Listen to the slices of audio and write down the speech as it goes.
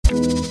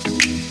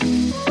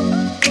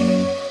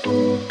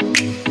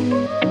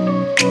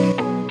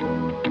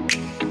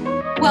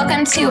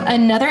Welcome to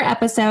another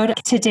episode.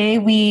 Today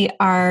we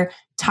are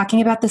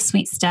talking about the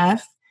sweet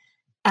stuff,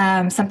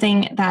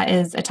 something that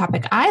is a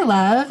topic I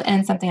love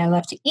and something I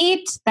love to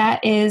eat.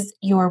 That is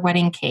your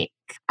wedding cake.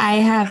 I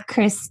have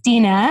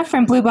Christina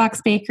from Blue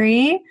Box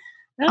Bakery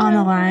on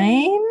the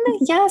line.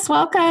 Yes,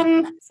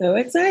 welcome. So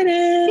excited.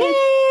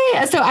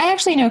 Yay! So I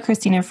actually know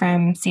Christina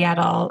from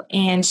Seattle,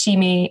 and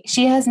she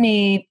has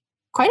made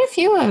quite a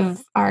few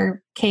of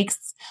our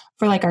cakes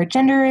for like our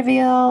gender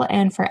reveal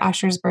and for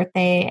Asher's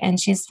birthday, and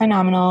she's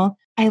phenomenal.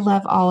 I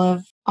love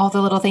all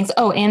the little things.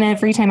 Oh, and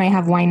every time I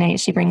have wine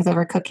night, she brings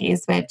over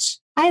cookies, which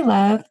I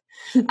love.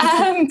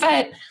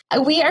 But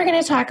we are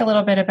going to talk a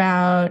little bit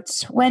about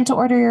when to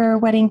order your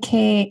wedding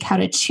cake, how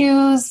to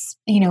choose,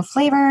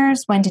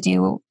 flavors, when to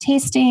do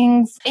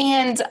tastings,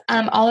 and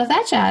all of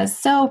that jazz.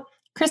 So,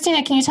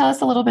 Christina, can you tell us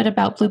a little bit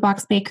about Blue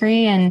Box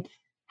Bakery and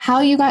how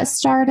you got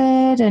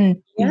started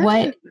and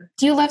what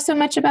do you love so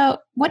much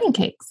about wedding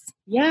cakes?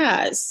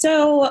 Yeah.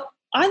 So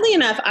oddly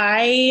enough,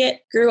 I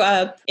grew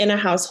up in a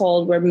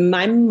household where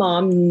my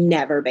mom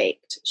never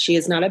baked. She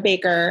is not a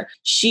baker.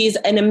 She's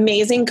an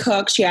amazing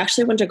cook. She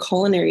actually went to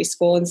culinary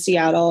school in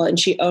Seattle and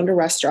she owned a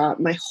restaurant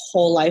my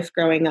whole life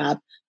growing up.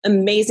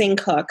 Amazing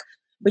cook.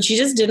 But she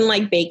just didn't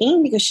like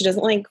baking because she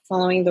doesn't like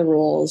following the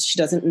rules. She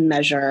doesn't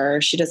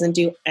measure. She doesn't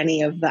do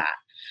any of that.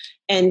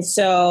 And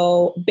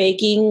so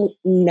baking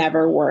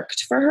never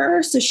worked for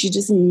her. So she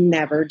just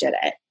never did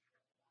it.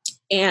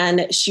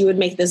 And she would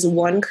make this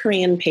one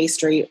Korean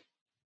pastry,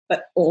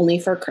 but only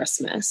for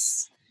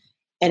Christmas.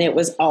 And it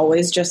was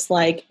always just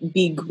like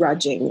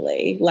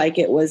begrudgingly, like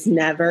it was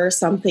never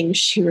something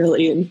she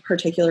really and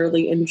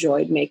particularly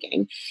enjoyed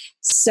making.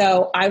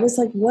 So I was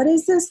like, what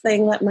is this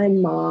thing that my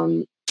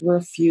mom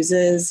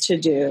refuses to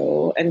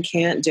do and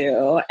can't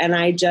do? And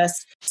I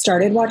just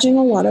started watching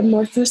a lot of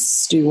Martha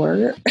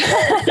Stewart.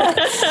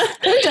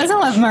 Who doesn't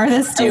love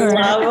Martha Stewart?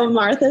 I love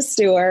Martha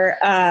Stewart.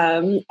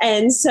 And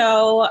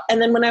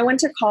then when I went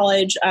to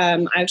college,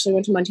 I actually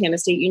went to Montana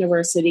State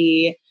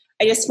University.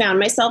 I just found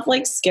myself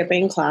like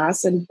skipping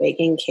class and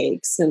baking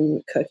cakes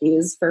and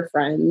cookies for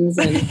friends.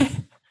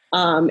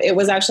 And it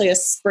was actually a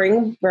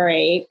spring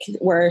break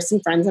where some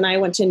friends and I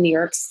went to New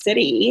York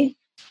City.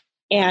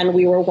 And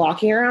we were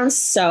walking around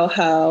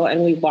Soho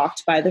and we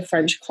walked by the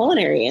French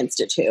Culinary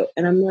Institute.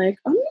 And I'm like,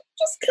 I'm going to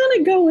just kind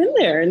of go in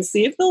there and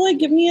see if they'll like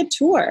give me a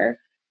tour.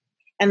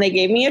 And they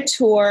gave me a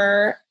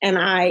tour and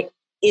I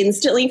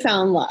instantly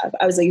fell in love.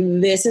 I was like,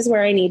 this is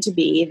where I need to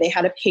be. They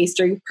had a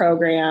pastry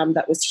program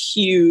that was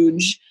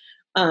huge.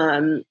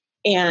 And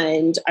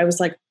I was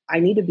like, I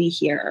need to be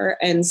here.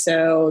 And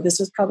so this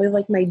was probably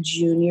like my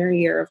junior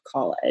year of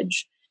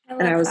college.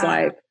 And I was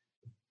like,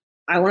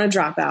 I want to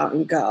drop out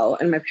and go.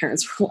 And my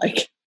parents were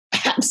like,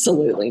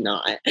 absolutely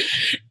not.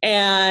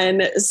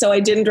 And so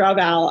I didn't drop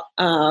out.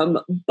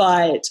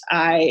 But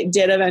I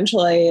did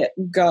eventually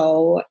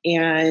go.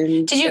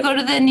 And did you go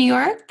to the New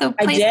York?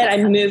 I did.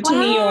 I moved to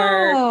New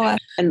York.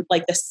 And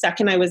like the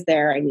second I was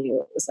there, I knew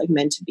it was like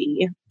meant to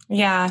be.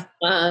 Yeah.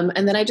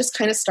 And then I just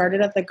kind of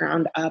started at the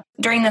ground up.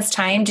 During this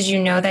time, did you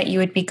know that you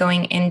would be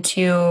going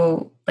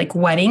into like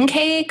wedding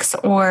cakes,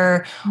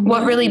 or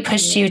what really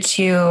pushed you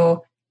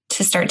to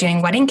start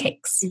doing wedding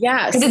cakes?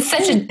 Yes. Because it's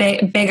such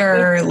a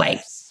bigger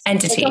like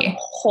entity. It's a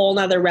whole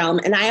nother realm.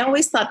 And I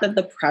always thought that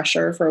the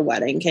pressure for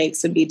wedding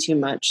cakes would be too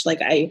much. Like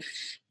I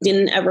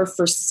didn't ever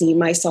foresee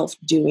myself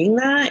doing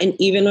that. And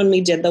even when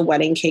we did the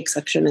wedding cake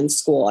section in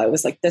school, I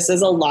was like, this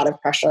is a lot of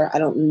pressure. I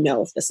don't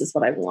know if this is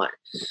what I want.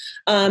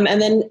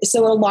 And then,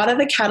 so a lot of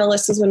the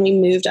catalyst is when we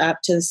moved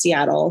up to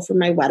Seattle for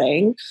my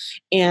wedding.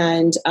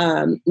 And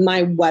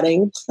my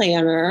wedding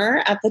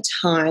planner at the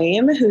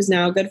time, who's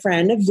now a good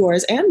friend of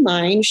yours and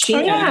mine,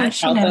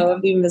 Sheena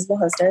of the Invisible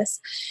Hostess,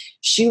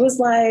 she was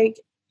like,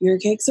 your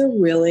cakes are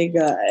really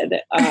good.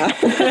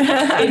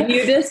 If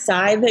you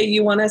decide that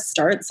you want to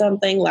start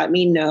something, let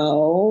me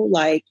know.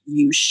 Like,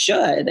 you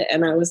should.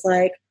 And I was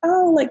like,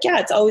 oh, like, yeah,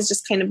 it's always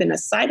just kind of been a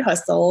side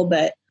hustle,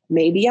 but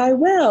maybe I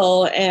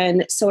will.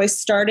 And so I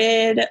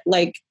started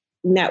like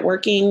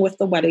networking with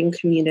the wedding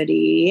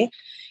community.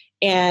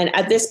 And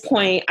at this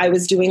point, I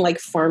was doing like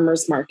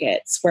farmers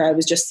markets where I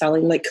was just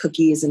selling like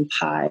cookies and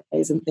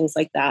pies and things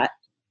like that.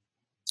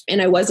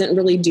 And I wasn't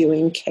really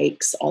doing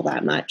cakes all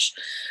that much.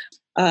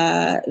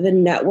 The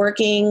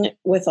networking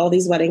with all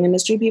these wedding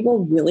industry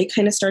people really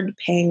kind of started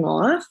paying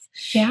off.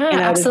 Yeah, and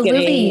I absolutely.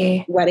 was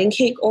getting wedding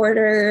cake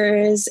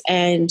orders,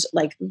 and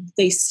like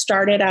they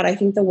started out, I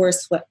think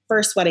the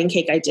first wedding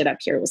cake I did up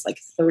here was like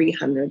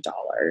 $300.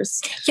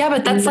 Yeah,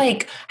 but that's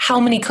like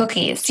how many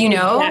cookies, you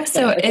know?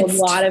 Exactly. So it's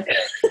a lot of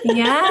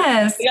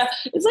yes. Yeah,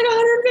 it's like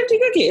 150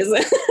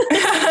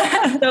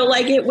 cookies. So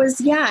like it was,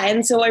 yeah.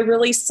 And so I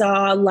really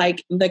saw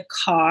like the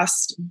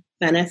cost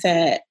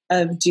benefit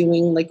of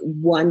doing like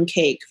one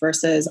cake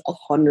versus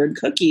 100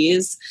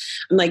 cookies.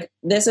 I'm like,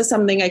 this is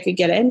something I could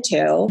get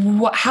into.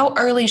 How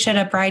early should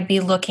a bride be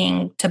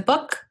looking to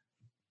book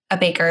a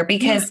baker?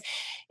 Because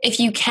if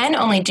you can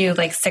only do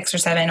like 6 or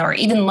 7 or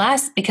even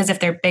less, because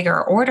if they're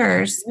bigger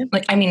orders,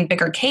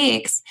 bigger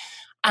cakes,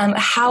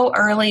 how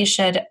early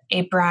should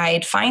a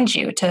bride find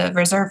you to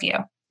reserve you?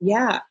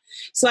 Yeah.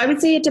 So I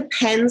would say it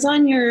depends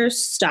on your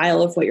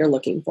style of what you're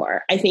looking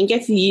for. I think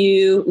if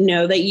you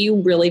know that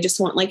you really just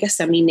want like a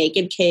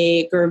semi-naked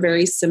cake or a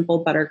very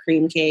simple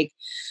buttercream cake,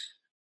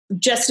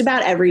 just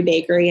about every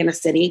bakery in a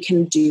city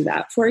can do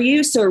that for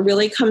you. So it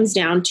really comes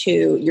down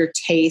to your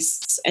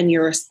tastes and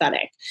your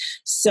aesthetic.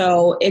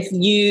 So if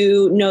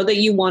you know that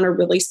you want a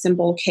really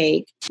simple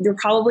cake, you're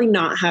probably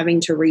not having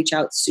to reach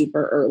out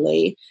super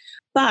early.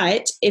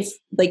 But if,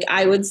 like,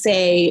 I would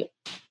say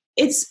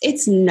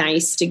it's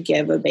nice to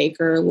give a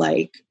baker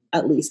like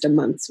at least a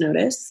month's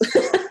notice.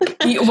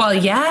 Well,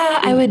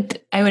 yeah, I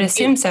would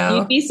assume so.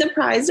 You'd be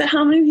surprised at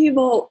how many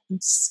people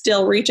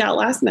still reach out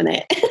last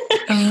minute.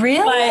 Really?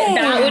 But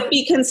that would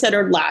be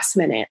considered last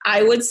minute.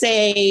 I would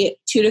say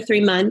 2 to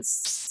 3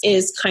 months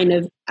is kind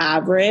of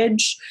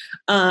average.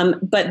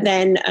 But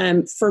then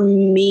for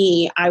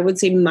me, I would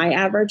say my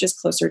average is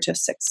closer to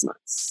 6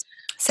 months.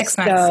 6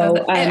 months.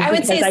 So I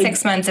would say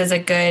 6 months is a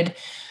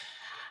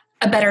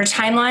better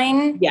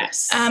timeline.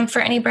 Yes. For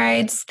any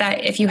brides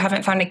that if you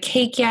haven't found a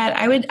cake yet,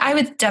 I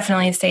would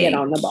definitely say get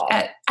on the ball.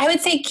 I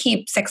would say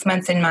keep 6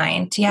 months in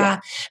mind. Yeah.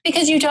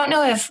 Because you don't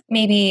know if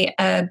maybe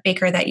a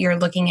baker that you're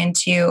looking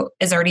into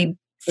is already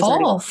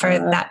full for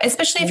that,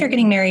 especially if you're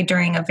getting married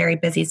during a very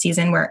busy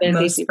season where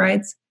most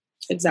brides.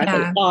 Exactly.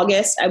 Yeah.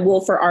 August,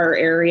 for our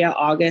area,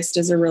 August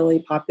is a really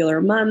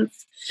popular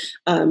month.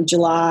 June,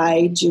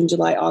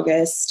 July,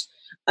 August.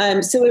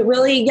 So it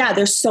really,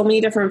 there's so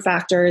many different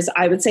factors.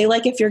 I would say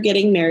like if you're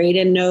getting married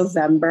in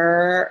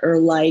November or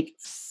like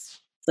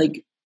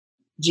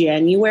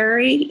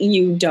January,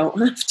 you don't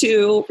have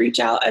to reach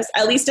out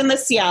at least in the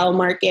Seattle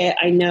market.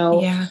 I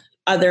know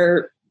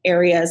other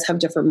areas have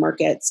different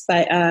markets,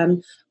 but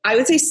I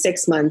would say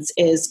 6 months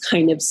is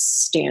kind of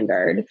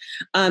standard.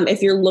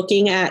 If you're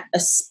looking at a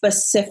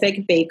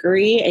specific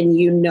bakery and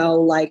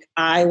like,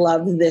 I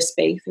love this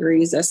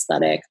bakery's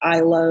aesthetic, I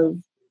love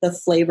the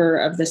flavor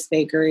of this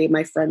bakery,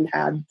 my friend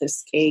had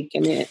this cake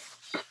and it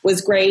was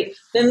great,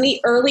 then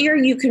the earlier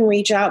you can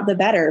reach out, the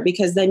better,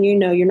 because then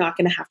you're not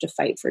going to have to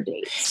fight for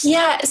dates.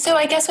 Yeah. So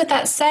I guess with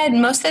that said,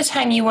 most of the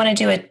time you want to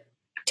do a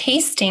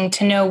tasting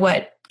to know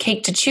what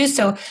cake to choose.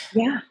 So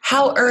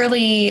how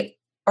early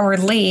or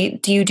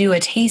late do you do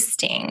a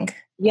tasting?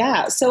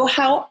 Yeah. So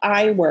how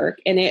I work,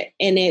 and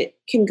it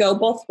can go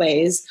both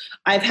ways.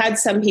 I've had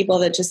some people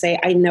that just say,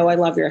 I know I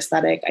love your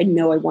aesthetic. I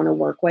know I want to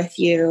work with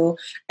you.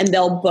 And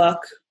they'll book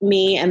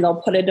me and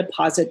they'll put a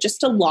deposit just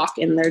to lock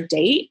in their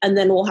date. And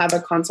then we'll have a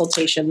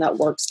consultation that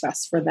works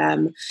best for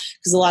them.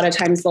 Because a lot of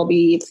times they'll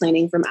be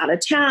planning from out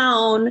of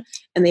town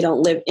and they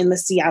don't live in the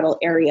Seattle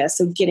area.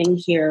 So getting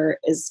here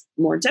is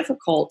more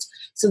difficult.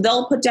 So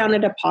they'll put down a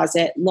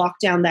deposit, lock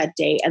down that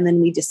date, and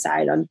then we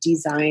decide on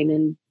design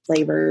and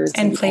flavors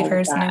and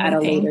at a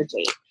later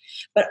date.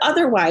 But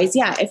otherwise,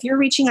 if you're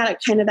reaching out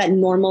at kind of that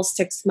normal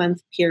 6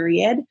 month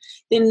period,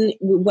 then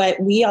what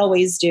we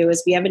always do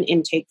is we have an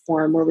intake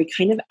form where we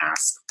kind of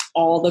ask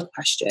all the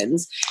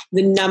questions.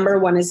 The number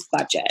one is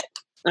budget,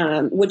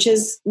 which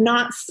is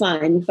not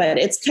fun, but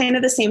it's kind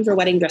of the same for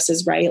wedding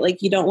dresses, right?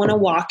 Like you don't want to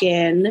walk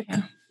in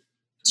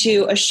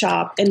to a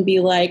shop and be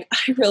like,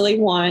 I really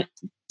want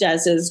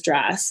Des's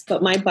dress,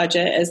 but my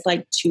budget is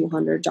like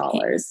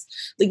 $200.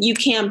 Like you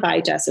can't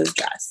buy Des's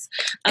dress.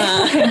 You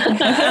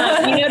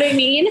know what I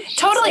mean?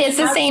 Totally. It's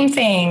the same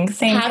thing.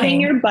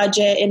 Having your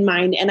budget in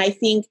mind. And I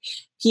think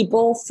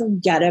people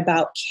forget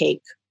about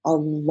cake a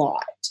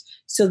lot.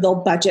 So they'll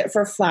budget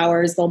for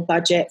flowers, they'll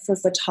budget for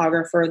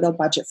photographer, they'll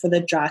budget for the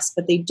dress,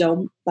 but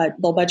they'll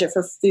budget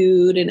for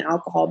food and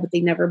alcohol, but they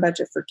never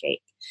budget for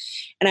cake.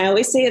 And I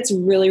always say it's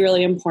really,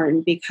 really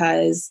important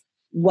because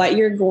what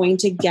you're going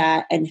to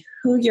get and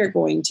who you're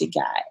going to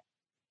get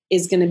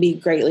is going to be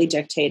greatly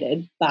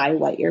dictated by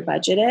what your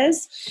budget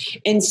is.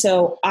 And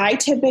so I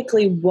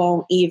typically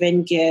won't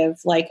even give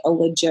like a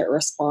legit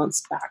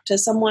response back to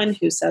someone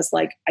who says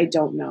like, I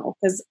don't know,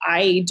 because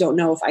I don't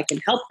know if I can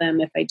help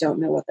them if I don't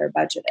know what their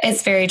budget is.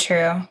 It's very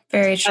true.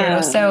 Very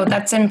true. So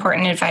that's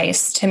important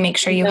advice to make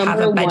sure you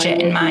have a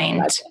budget in mind.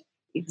 Budget.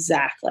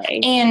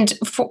 Exactly. And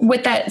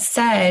with that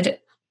said,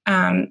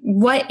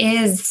 what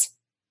is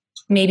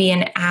maybe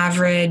an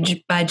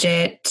average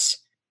budget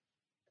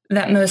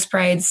that most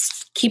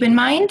brides keep in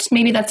mind?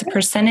 Maybe that's a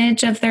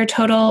percentage of their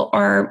total,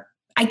 or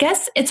I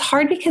guess it's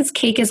hard because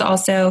cake is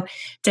also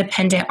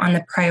dependent on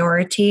the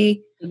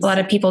priority. A lot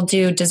of people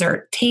do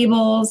dessert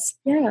tables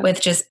with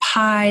just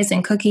pies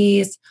and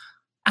cookies.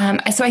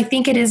 So I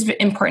think it is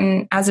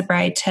important as a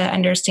bride to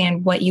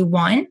understand what you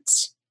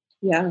want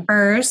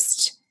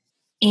first,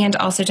 and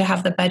also to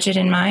have the budget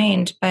in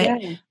mind.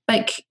 But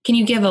can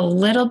you give a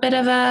little bit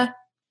of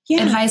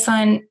advice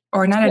on,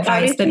 or not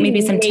advice, but maybe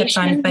some tips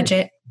on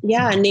budget?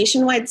 Yeah,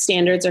 nationwide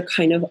standards are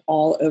kind of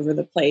all over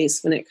the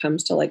place when it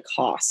comes to like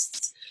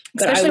costs.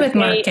 Especially with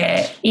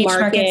market. Each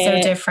market's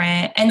so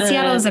different. And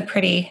Seattle is a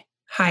pretty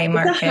high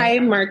market. It's a high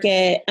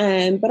market.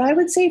 But I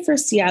would say for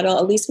Seattle,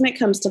 at least when it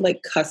comes to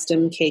like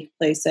custom cake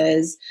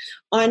places,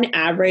 on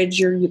average,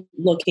 you're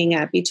looking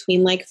at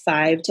between like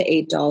 $5 to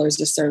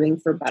 $8 a serving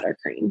for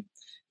buttercream.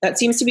 That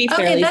seems to be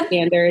fairly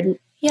standard.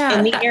 Yeah,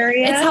 in the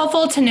area. It's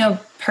helpful to know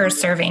per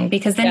serving,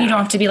 because then you don't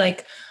have to be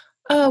like,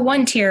 oh,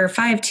 1 tier,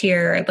 5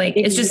 tier. Like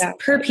it's just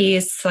per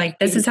piece. Like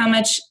this is how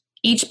much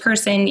each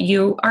person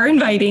you are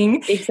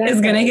inviting is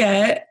going to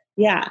get.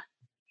 Yeah.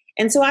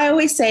 And so I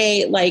always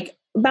say like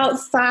about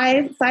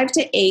 5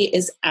 to 8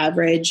 is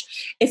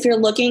average. If you're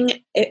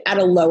looking at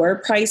a lower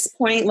price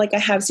point, like I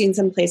have seen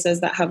some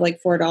places that have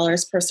like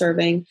 $4 per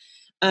serving.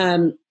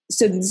 So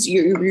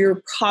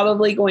you're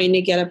probably going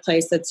to get a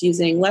place that's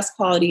using less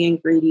quality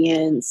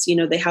ingredients. You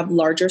know, they have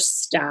larger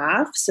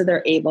staff, so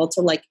they're able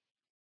to like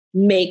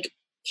make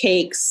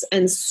cakes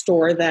and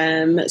store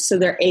them, so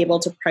they're able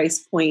to price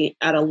point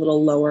at a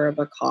little lower of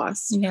a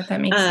cost. Yeah, that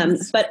makes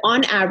sense. But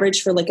on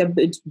average for like a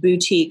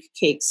boutique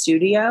cake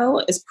studio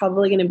is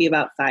probably going to be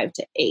about 5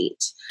 to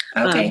 8.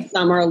 Okay.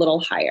 Some are a little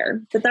higher,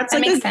 but that's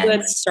like a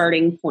good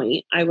starting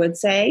point, I would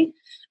say.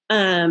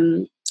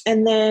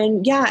 And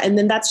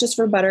then that's just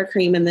for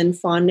buttercream, and then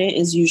fondant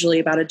is usually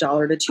about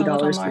 $1 to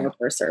 $2 more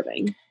per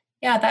serving.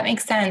 Yeah, that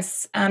makes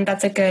sense.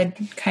 That's a good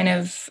kind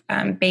of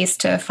base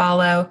to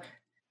follow.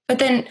 But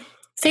then,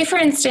 say for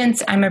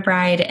instance, I'm a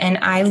bride and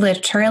I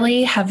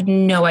literally have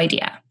no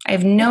idea. I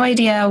have no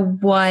idea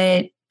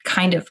what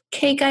kind of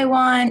cake I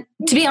want.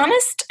 To be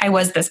honest, I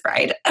was this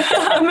bride.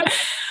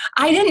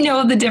 I didn't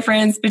know the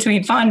difference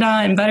between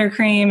fondant and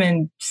buttercream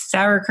and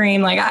sour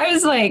cream. Like I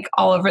was like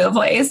all over the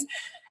place.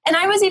 And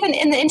I was even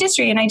in the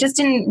industry and I just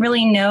didn't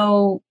really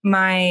know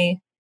I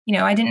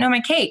didn't know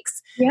my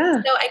cakes.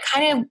 Yeah. So I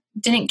kind of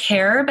didn't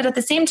care. But at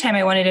the same time,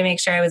 I wanted to make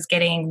sure I was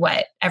getting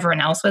what everyone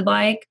else would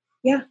like.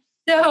 Yeah.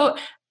 So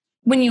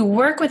when you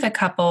work with a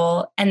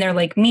couple and they're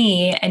like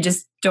me and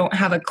just don't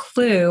have a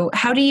clue,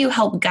 how do you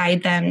help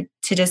guide them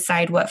to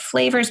decide what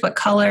flavors, what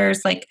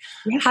colors, like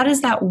how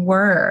does that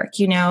work,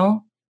 you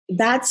know?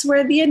 That's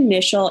where the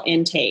initial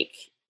intake.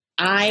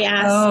 I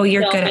ask. Oh,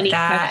 you're good at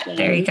that. Questions.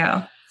 There you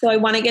go. So I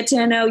want to get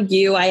to know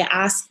you. I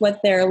ask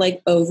what their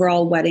like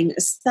overall wedding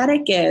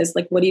aesthetic is.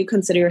 Like, what do you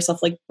consider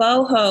yourself, like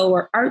boho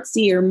or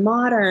artsy or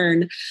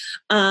modern?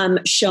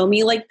 Show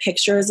me like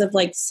pictures of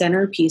like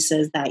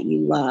centerpieces that you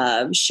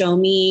love. Show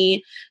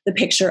me the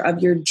picture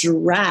of your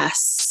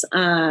dress.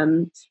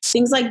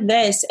 Things like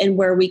this, and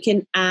where we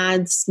can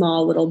add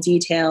small little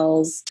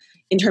details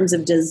in terms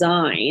of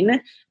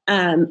design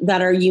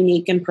that are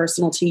unique and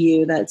personal to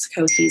you, that's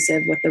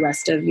cohesive with the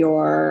rest of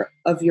your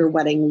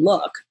wedding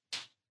look.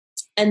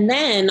 And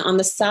then on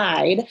the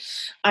side,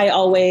 I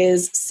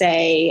always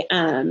say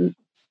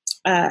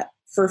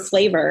for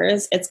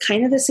flavors, it's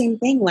kind of the same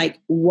thing. Like,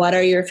 what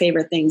are your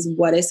favorite things?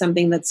 What is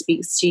something that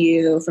speaks to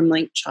you from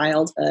like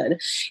childhood?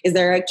 Is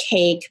there a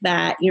cake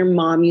that your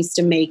mom used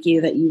to make you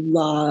that you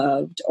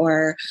loved?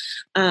 Or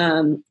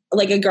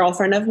like a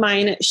girlfriend of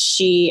mine,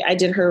 I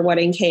did her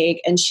wedding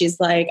cake and she's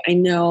like, I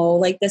know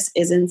like this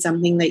isn't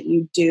something that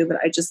you do, but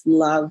I just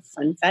love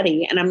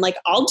funfetti. And I'm like,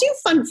 I'll do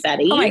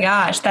funfetti. Oh my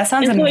gosh, that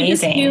sounds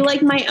amazing. I just do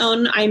like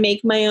I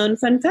make my own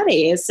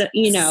funfetti. So,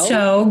 you know.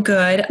 So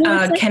good.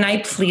 Can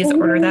I please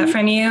order that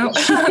from you?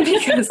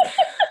 Because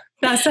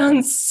that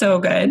sounds so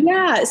good.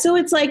 Yeah. So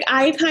it's like,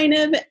 I kind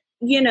of,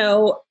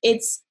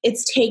 it's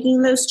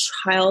taking those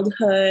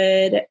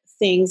childhood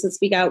things that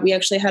speak out. We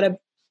actually had a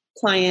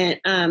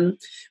client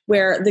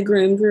where the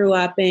groom grew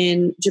up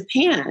in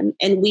Japan,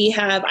 and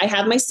I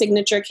have my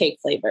signature cake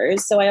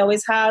flavors. So I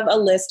always have a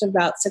list of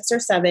about 6 or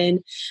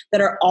 7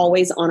 that are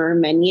always on our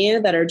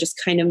menu that are just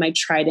kind of my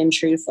tried and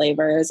true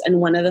flavors. And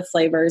one of the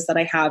flavors that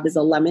I have is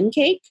a lemon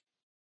cake.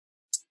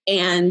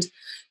 And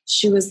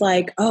she was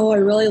like, oh, I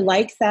really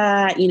like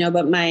that,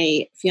 but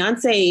my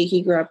fiance,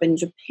 he grew up in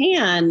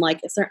Japan. Like,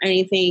 is there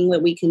anything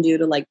that we can do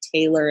to like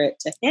tailor it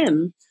to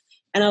him?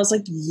 And I was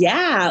like,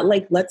 yeah,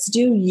 like let's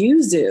do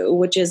yuzu,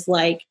 which is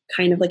like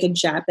kind of like a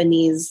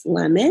Japanese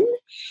lemon.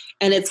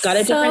 And it's got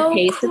a different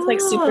taste. Cool. It's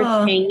like super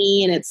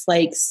tangy and it's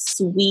like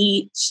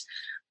sweet.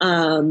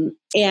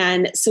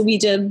 And so we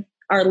did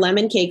our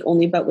lemon cake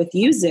only, but with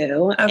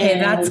yuzu. Okay,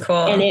 that's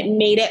cool. And it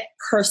made it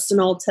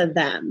personal to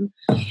them.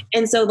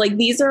 And so like,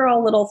 these are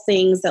all little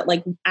things that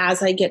like,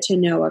 as I get to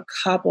know a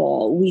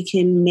couple, we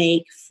can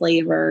make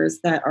flavors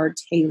that are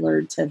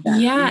tailored to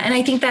them. Yeah. And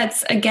I think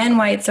that's again,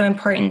 why it's so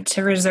important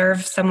to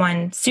reserve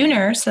someone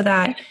sooner, so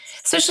that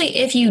especially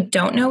if you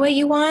don't know what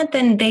you want,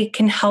 then they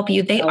can help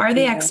you. They are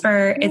the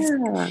expert. Yeah. It's,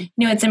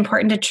 it's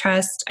important to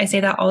trust. I say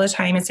that all the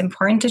time. It's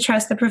important to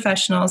trust the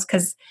professionals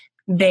because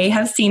they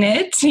have seen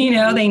it,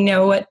 they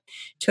know what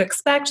to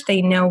expect.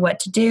 They know what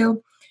to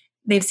do.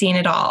 They've seen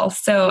it all.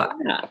 So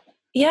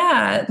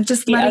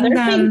just letting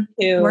them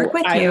work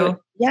with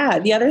you.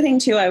 The other thing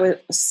too, I would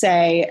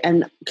say,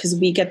 and because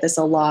we get this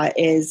a lot,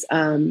 is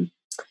like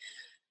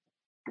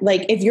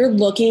if you're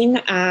looking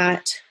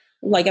at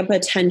like a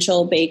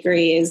potential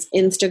bakery's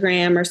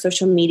Instagram or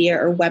social media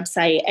or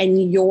website,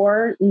 and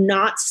you're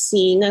not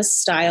seeing a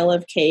style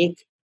of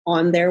cake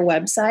on their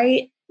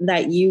website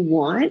that you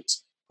want,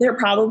 they're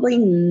probably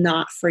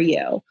not for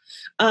you.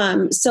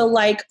 So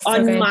like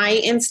on my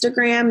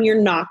Instagram,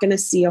 you're not going to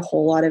see a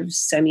whole lot of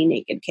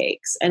semi-naked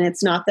cakes. And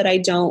it's not that I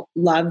don't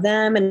love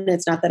them, and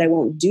it's not that I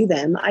won't do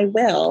them. I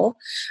will.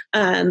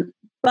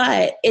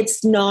 but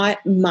it's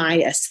not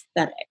my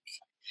aesthetic.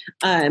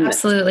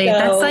 Absolutely.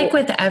 That's like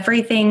with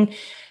everything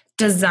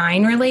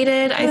design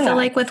related. I feel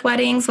like with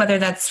weddings, whether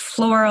that's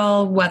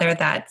floral, whether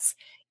that's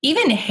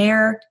even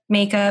hair,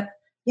 makeup,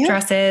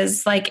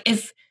 dresses, like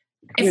if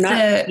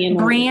the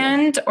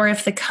brand or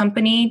if the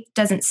company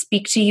doesn't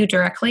speak to you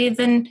directly,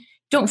 then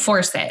don't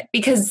force it,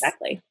 because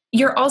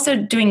you're also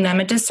doing them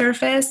a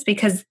disservice,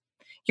 because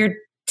you're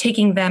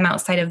taking them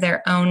outside of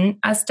their own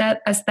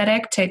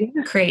aesthetic to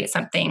create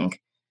something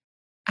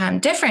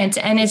different.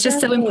 And it's just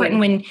so important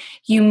when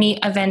you meet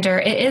a vendor.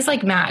 It is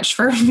like Match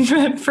for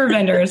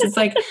vendors. It's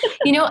like,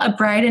 a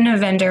bride and a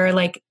vendor,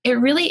 like it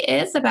really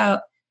is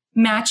about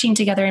matching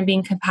together and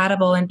being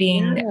compatible and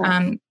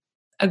being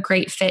a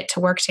great fit to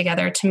work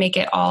together to make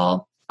it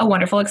all a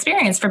wonderful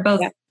experience for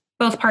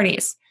both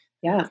parties.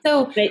 Yeah.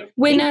 So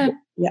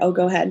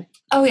go ahead.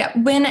 Oh yeah.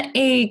 When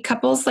a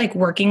couple's like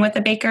working with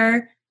a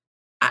baker,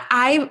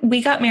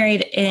 we got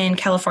married in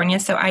California,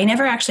 so I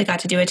never actually got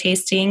to do a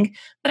tasting,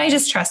 but I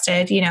just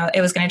trusted,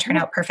 it was going to turn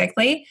out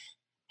perfectly.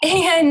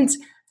 And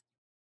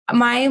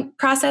my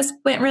process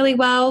went really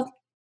well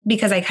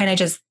because I kind of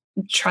just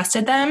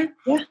trusted them.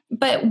 Yeah.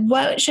 But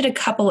what should a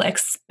couple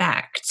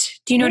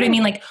expect? Do you know what I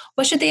mean? Like,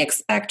 what should they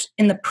expect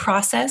in the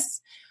process?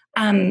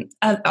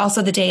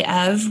 Also the day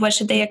of, what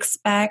should they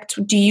expect?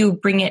 Do you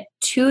bring it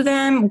to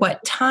them?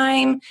 What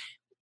time?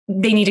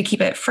 They need to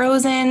keep it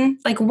frozen.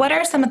 Like, what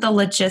are some of the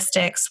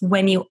logistics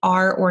when you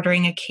are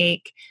ordering a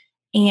cake,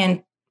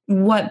 and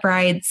what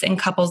brides and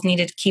couples need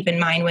to keep in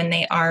mind when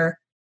they are,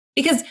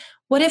 because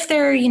what if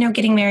they're,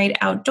 getting married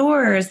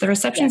outdoors, the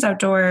reception's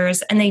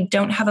outdoors, and they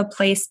don't have a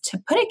place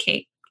to put a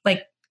cake,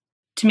 like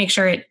to make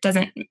sure it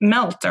doesn't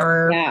melt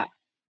or I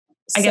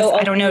guess,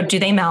 I don't know. Do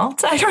they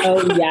melt? I don't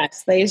know. Oh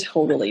yes, they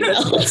totally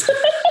melt.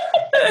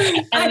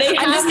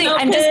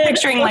 I'm just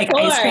picturing like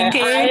ice cream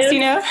cakes,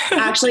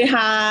 Actually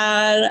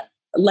had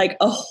like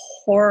a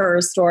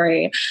horror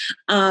story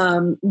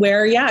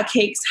where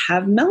cakes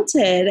have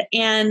melted,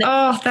 and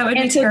that would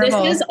be terrible.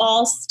 So this is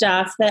all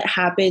stuff that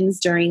happens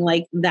during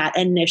like that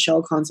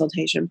initial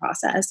consultation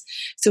process.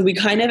 So we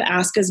kind of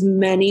ask as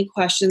many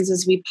questions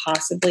as we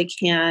possibly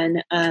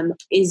can.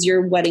 Is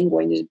your wedding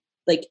going to,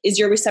 like, is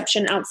your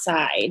reception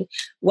outside?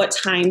 What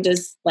time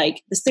does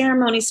like the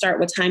ceremony start?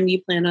 What time do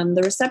you plan on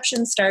the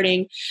reception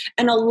starting?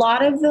 And a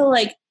lot of the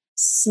like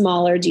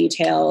smaller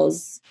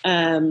details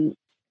kind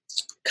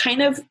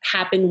of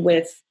happen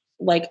with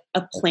like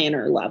a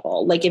planner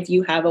level. Like if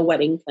you have a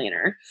wedding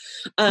planner,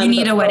 you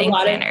need a wedding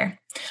planner.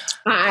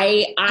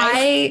 I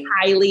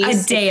highly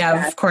a day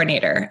of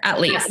coordinator at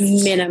least,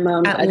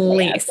 minimum at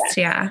least.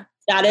 Yeah,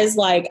 that is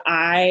like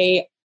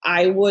I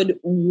would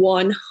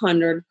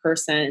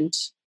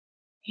 100%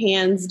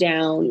 hands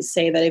down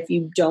say that if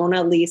you don't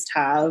at least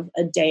have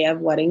a day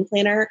of wedding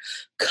planner,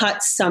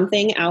 cut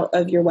something out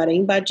of your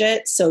wedding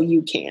budget so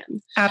you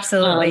can.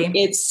 Absolutely.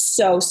 It's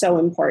so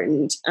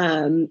important.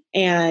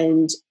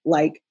 And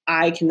like,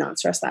 I cannot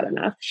stress that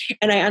enough.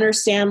 And I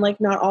understand like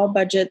not all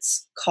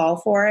budgets call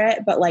for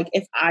it, but like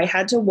if I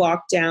had to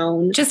walk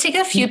down, just take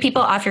a few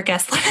people off your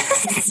guest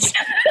list.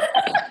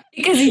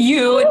 Because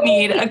you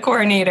need a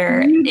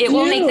coordinator. It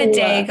will make the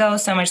day go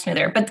so much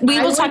smoother. But we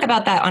will talk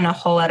about that on a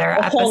whole other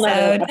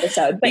episode.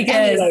 But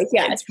anyways,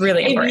 it's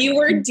really important. If you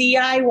were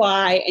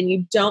DIY and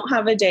you don't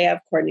have a day of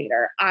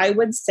coordinator, I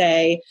would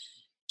say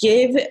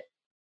give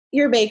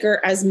your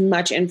baker as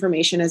much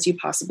information as you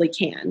possibly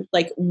can.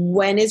 Like,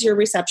 when is your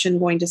reception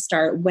going to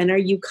start? When are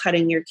you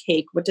cutting your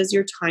cake? What does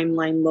your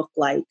timeline look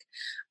like?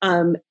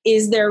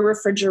 Is there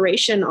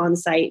refrigeration on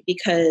site?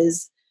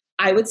 Because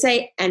I would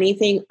say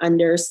anything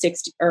under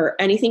 60 or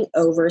anything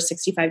over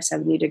 65,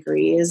 70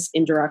 degrees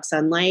in direct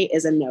sunlight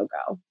is a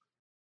no-go.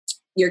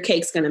 Your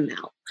cake's going to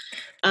melt.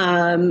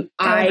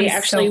 I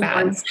actually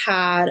once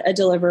had a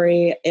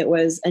delivery. It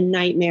was a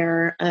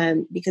nightmare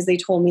because they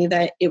told me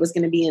that it was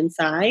going to be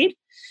inside,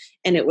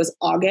 and it was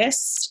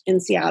August in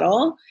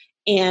Seattle.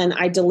 And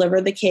I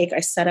delivered the cake.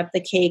 I set up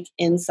the cake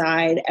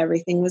inside.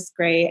 Everything was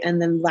great.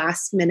 And then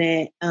last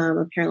minute,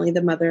 apparently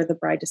the mother of the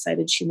bride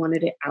decided she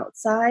wanted it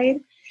outside.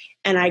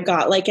 And I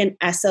got like an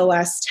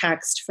SOS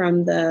text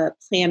from the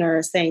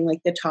planner saying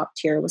like the top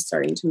tier was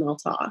starting to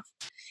melt off.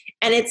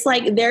 And it's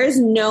like, there's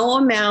no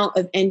amount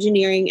of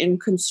engineering and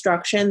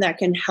construction that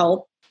can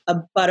help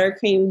a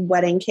buttercream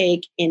wedding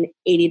cake in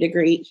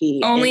 80-degree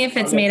heat. Only if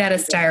it's made out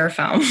of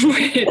styrofoam,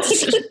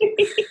 which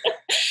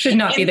should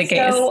not be the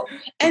case.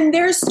 And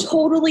there's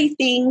totally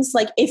things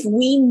like, if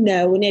we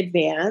know in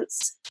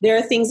advance, there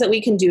are things that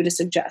we can do to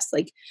suggest,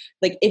 like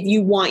if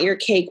you want your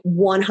cake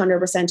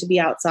 100% to be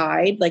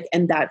outside, like,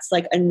 and that's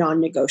like a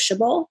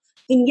non-negotiable,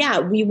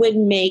 then we would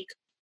make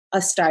a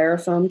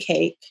styrofoam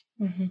cake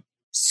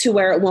to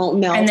where it won't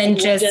melt, and then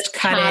just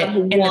cut it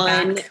in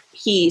one the back.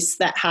 Piece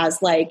that has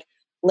like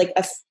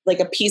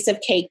a piece of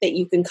cake that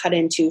you can cut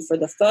into for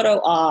the photo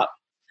op.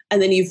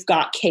 And then you've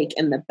got cake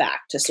in the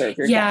back to serve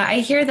your guests.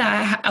 I hear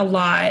that a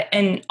lot.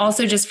 And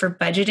also just for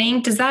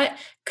budgeting, does that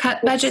cut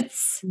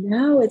budgets?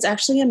 No, it's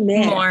actually a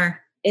myth.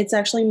 More. It's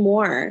actually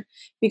more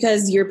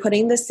because you're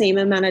putting the same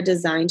amount of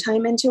design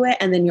time into it.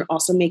 And then you're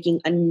also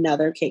making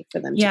another cake for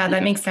them. Yeah,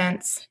 that makes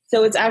sense.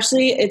 So it's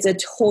a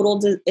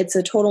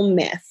total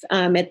myth.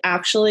 It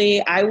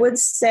actually, I would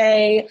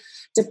say,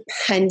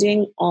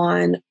 depending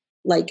on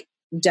like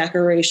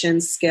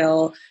decoration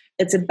skill,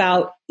 it's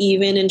about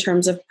even in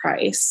terms of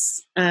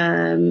price.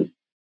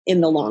 In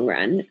the long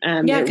run.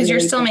 Yeah, because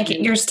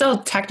you're still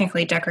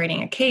technically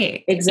decorating a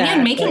cake. Exactly.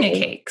 And making a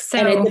cake. So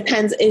and it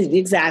depends.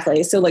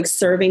 Exactly. So like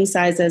serving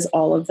sizes,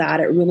 all of that,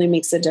 it really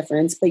makes a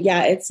difference. But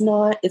yeah, it's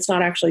not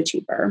actually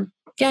cheaper.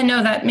 Yeah,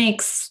 no, that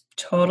makes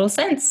total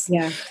sense.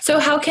 Yeah. So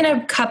how can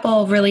a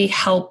couple really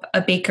help a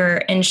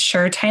baker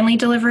ensure timely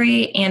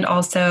delivery and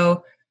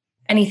also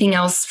anything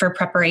else for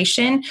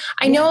preparation?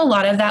 I know a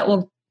lot of that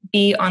will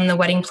be on the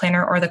wedding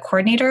planner or the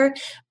coordinator,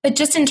 but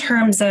just in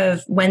terms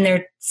of when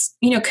they're,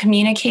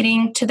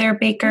 communicating to their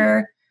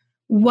baker,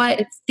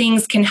 what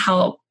things can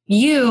help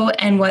you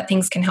and what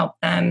things can help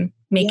them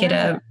make it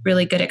a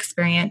really good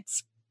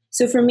experience?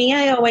 So for me,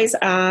 I always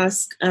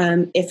ask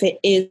if it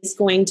is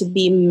going to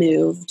be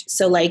moved.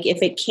 So like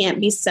if it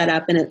can't be set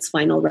up in its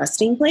final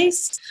resting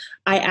place,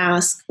 I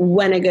ask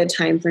when a good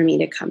time for me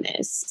to come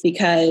is,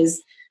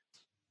 because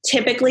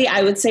typically,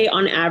 I would say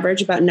on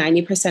average, about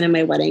 90% of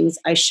my weddings,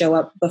 I show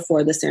up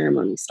before the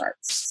ceremony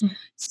starts.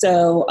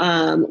 So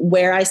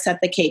where I set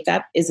the cake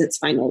up is its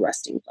final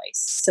resting place.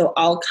 So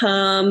I'll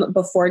come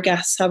before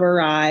guests have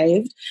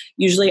arrived.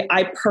 Usually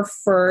I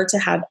prefer to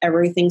have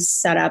everything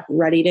set up,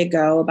 ready to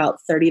go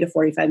about 30 to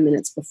 45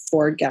 minutes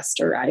before guest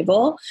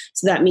arrival.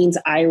 So that means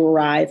I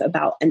arrive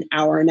about an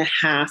hour and a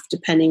half,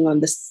 depending on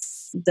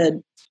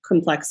the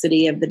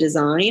complexity of the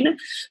design,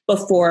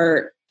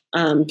 before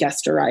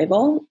guest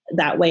arrival.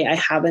 That way I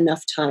have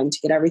enough time to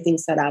get everything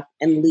set up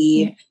and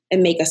leave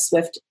and make a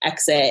swift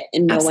exit.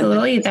 And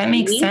absolutely, that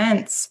makes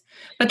sense.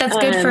 But that's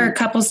good for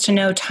couples to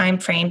know time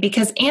frame,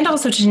 and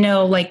also to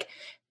know, like,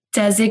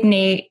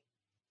 designate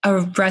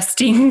a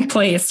resting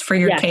place for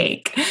your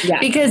cake,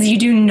 because you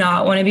do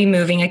not want to be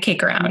moving a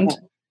cake around.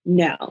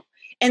 No.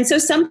 And so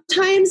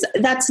sometimes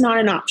that's not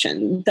an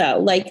option, though.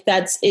 Like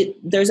that's it.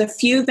 There's a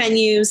few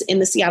venues in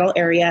the Seattle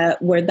area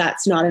where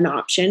that's not an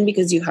option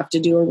because you have to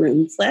do a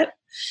room flip.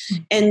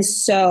 And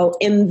so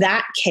in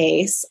that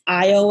case,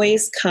 I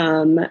always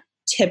come,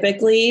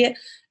 typically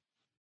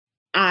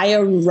I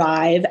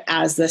arrive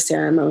as the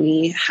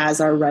ceremony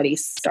has already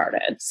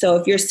started. So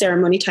if your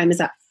ceremony time is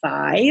at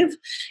 5,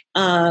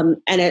 and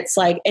it's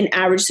like an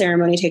average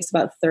ceremony takes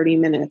about 30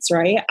 minutes,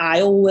 right?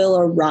 I will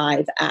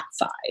arrive at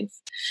 5.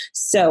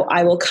 So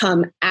I will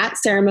come at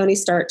ceremony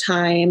start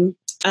time.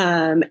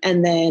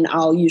 And then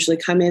I'll usually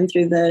come in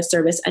through the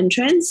service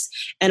entrance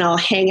and I'll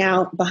hang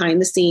out behind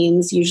the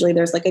scenes. Usually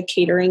there's like a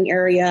catering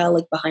area,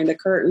 like behind a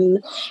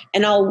curtain,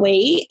 and I'll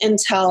wait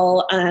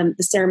until the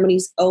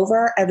ceremony's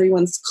over.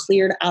 Everyone's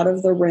cleared out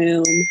of the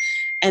room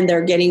and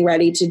they're getting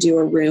ready to do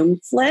a room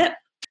flip.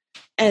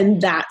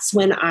 And that's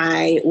when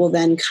I will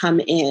then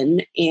come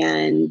in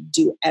and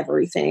do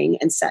everything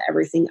and set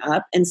everything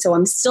up. And so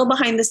I'm still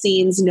behind the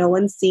scenes. No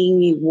one's seeing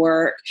me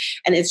work.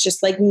 And it's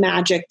just like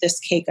magic. This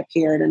cake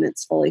appeared and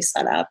it's fully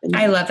set up. And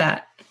I love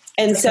that.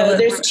 And so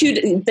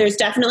there's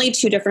definitely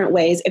 2 different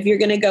ways. If you're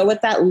going to go with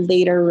that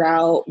later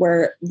route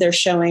where they're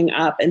showing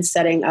up and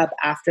setting up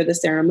after the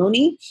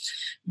ceremony,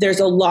 there's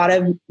a lot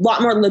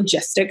more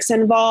logistics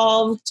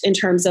involved in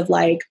terms of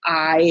like,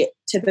 I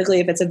typically,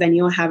 if it's a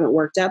venue I haven't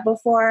worked at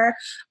before,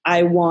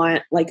 I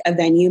want like a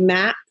venue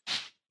map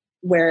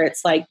where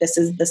it's like, this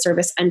is the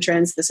service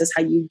entrance. This is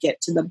how you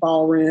get to the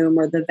ballroom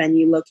or the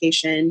venue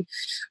location.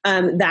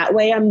 That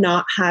way I'm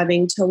not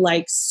having to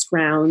like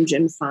scrounge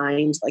and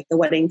find like the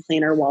wedding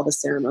planner while the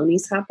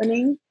ceremony's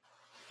happening.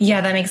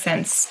 Yeah, that makes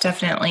sense.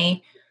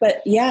 Definitely.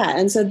 But yeah,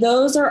 and so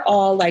those are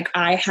all like,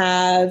 I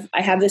have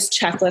this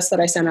checklist that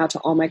I send out to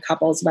all my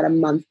couples about a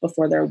month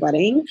before their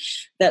wedding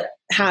that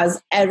has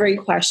every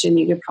question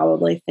you could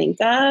probably think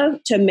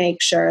of to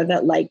make sure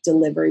that like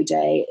delivery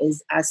day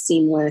is as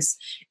seamless.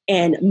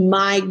 And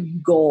my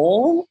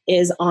goal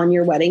is on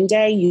your wedding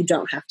day, you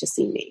don't have to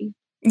see me.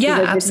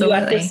 Yeah, because absolutely.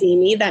 If you have to see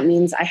me, that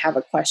means I have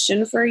a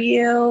question for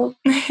you,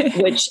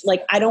 which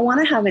like, I don't want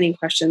to have any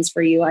questions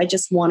for you. I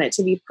just want it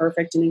to be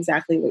perfect and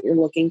exactly what you're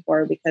looking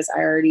for because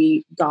I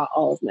already got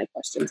all of my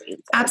questions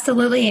answered.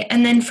 Absolutely.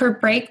 And then for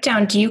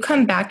breakdown, do you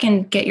come back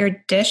and get your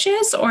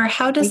dishes or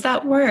how does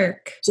that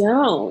work?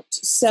 Don't.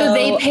 So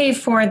they pay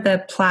for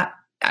the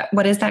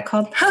what is that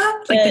called?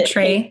 Like the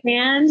tray? Cake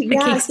stand? The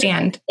cake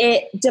stand.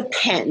 It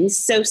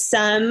depends. So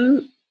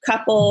some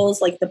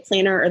couples, like the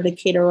planner or the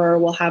caterer,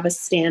 will have a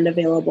stand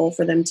available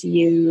for them to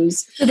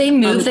use. So they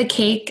move the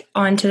cake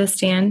onto the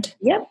stand?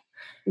 Yep.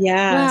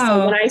 Yeah. Wow.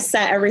 So when I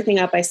set everything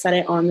up, I set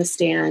it on the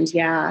stand.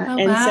 Yeah. Oh,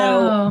 and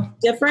wow. So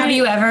different. Have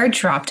you ever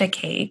dropped a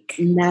cake?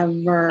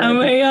 Never. Oh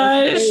my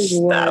gosh.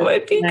 That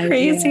would be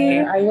crazy.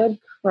 I would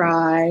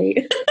cry.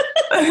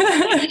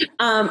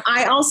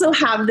 I also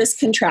have this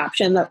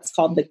contraption that's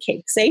called the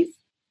Cake Safe.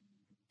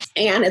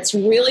 And it's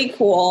really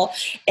cool.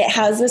 It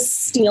has a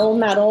steel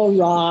metal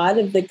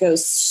rod that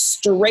goes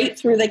straight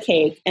through the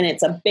cake, and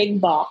it's a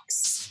big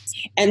box.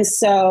 And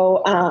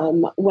so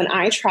when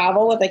I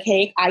travel with a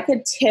cake, I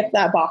could tip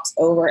that box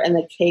over and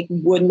the cake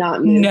would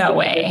not move. No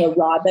way. The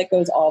rod that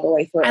goes all the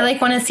way through. I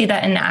want to see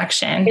that in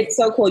action. It's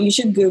so cool. You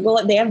should Google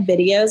it. They have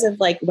videos of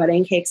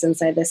wedding cakes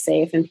inside the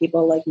safe and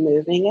people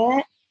moving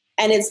it.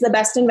 And it's the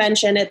best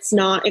invention. It's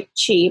not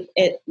cheap.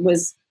 It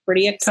was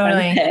pretty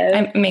expensive.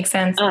 Totally. It makes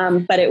sense.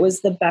 But it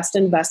was the best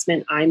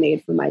investment I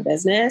made for my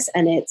business.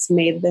 And it's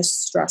made the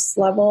stress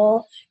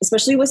level,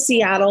 especially with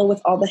Seattle,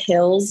 with all the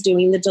hills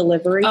doing the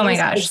delivery. Oh my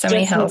gosh, so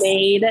many hills.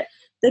 Made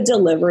the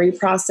delivery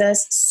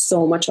process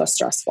so much less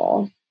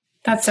stressful.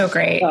 That's so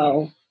great.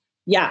 So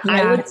yeah,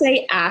 I would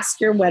say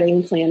ask your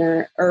wedding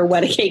planner or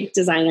wedding cake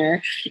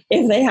designer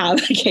if they have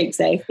a cake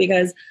safe,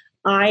 because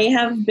I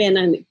have been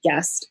a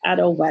guest at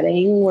a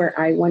wedding where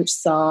I once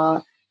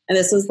saw, and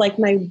this was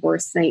my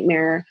worst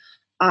nightmare.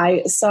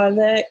 I saw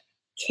the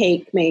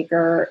cake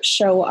maker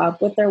show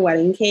up with their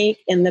wedding cake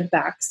in the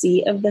back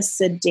seat of the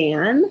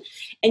sedan.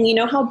 And you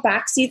know how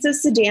back seats of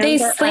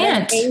sedans are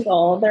slant. At an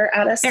angle. They're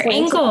at a They're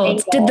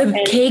angled. Did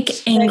the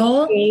cake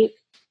angle? The cake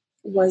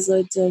was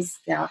a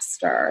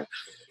disaster.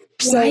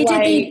 Why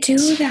did they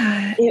do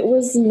that? It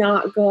was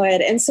not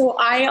good. And so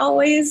I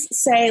always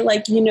say,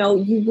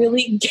 you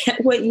really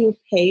get what you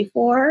pay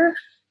for,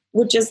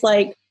 which is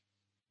kind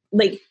of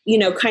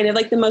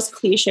the most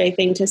cliche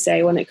thing to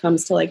say when it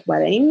comes to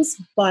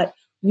weddings, but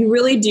you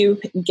really do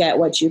get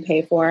what you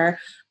pay for.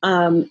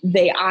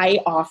 I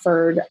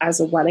offered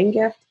as a wedding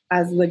gift,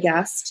 as the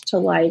guest,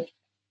 to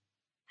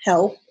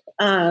help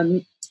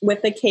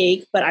with the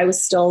cake, but I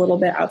was still a little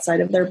bit outside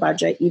of their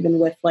budget, even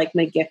with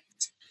my gift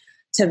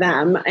to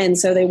them. And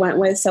so they went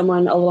with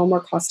someone a little more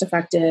cost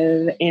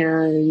effective,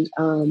 and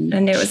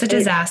it was a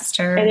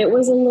disaster. And it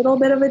was a little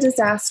bit of a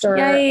disaster.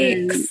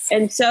 Yikes.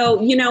 And so,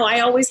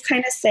 I always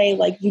kind of say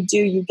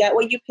you get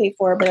what you pay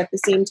for, but at the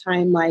same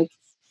time,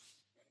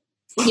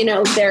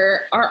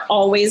 there are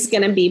always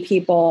going to be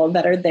people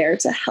that are there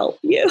to help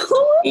you.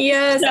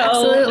 Yes, so,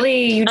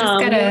 absolutely. You just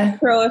gotta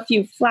throw a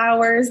few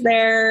flowers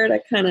there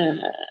to kind of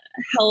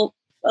help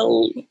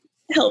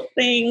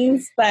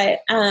things.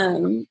 But,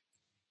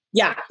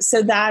 yeah,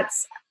 so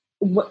that's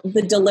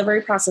the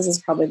delivery process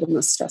is probably the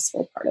most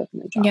stressful part of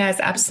my job.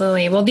 Yes,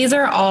 absolutely. Well, these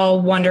are all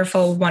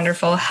wonderful,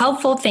 wonderful,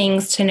 helpful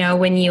things to know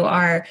when you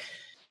are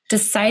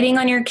deciding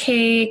on your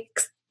cake,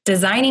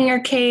 designing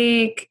your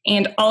cake,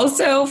 and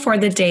also for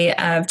the day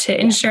of, to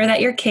ensure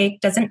that your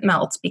cake doesn't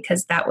melt,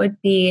 because that would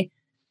be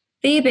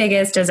the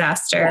biggest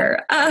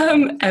disaster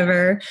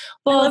ever.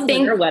 Well,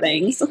 winter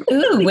weddings.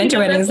 Ooh, winter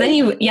weddings. Then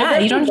you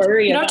don't have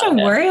to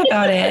worry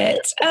about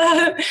it.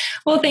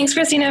 Well, thanks,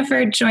 Christina,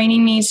 for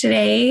joining me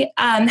today.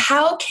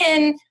 How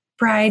can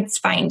brides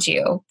find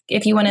you?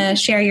 If you want to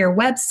share your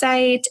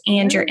website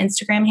and your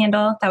Instagram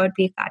handle, that would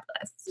be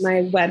fabulous.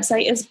 My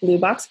website is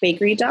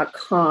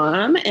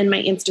blueboxbakery.com, and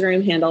my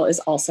Instagram handle is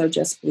also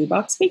just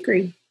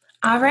blueboxbakery.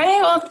 All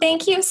right. Well,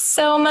 thank you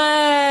so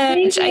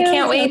much. I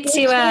can't wait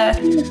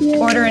to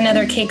order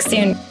another cake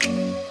soon.